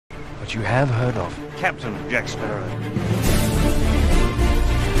But you have heard of Captain Jack Sparrow.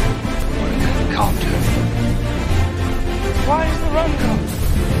 Can't do. Why is the rum gone?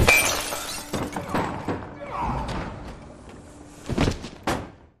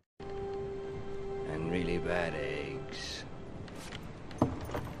 And really bad eggs.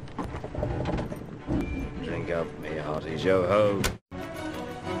 Drink up, me hearties, yo-ho.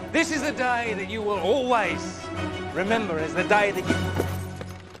 This is the day that you will always remember as the day that you...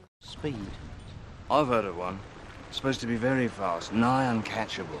 Speed. I've heard of one. It's supposed to be very fast, nigh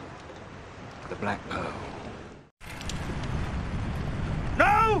uncatchable. The Black Pearl.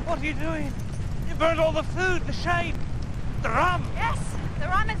 No! What are you doing? You burned all the food, the shade, the rum. Yes, the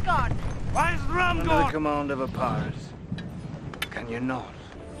rum is gone. Why is the rum gone? Under the command of a pirate. Can you not?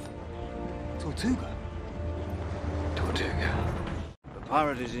 Tortuga? Tortuga. The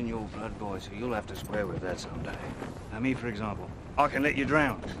pirate is in your blood, boy, so you'll have to square with that someday. Now, me, for example, I can let you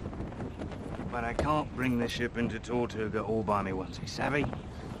drown. But I can't bring this ship into Tortuga all by me onesie, savvy?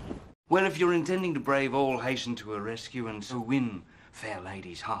 Well, if you're intending to brave all, hasten to her rescue and so win fair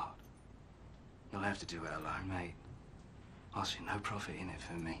lady's heart, you'll have to do it alone, mate. I see no profit in it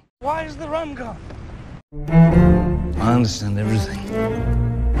for me. Why is the rum gone? I understand everything.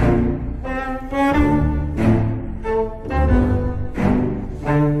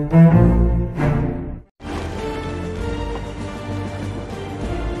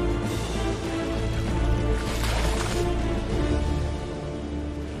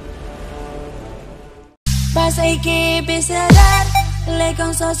 Pas hay que empezar le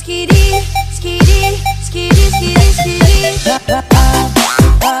con so skiddy, skiddy, skiddy, skiddy, skiddy.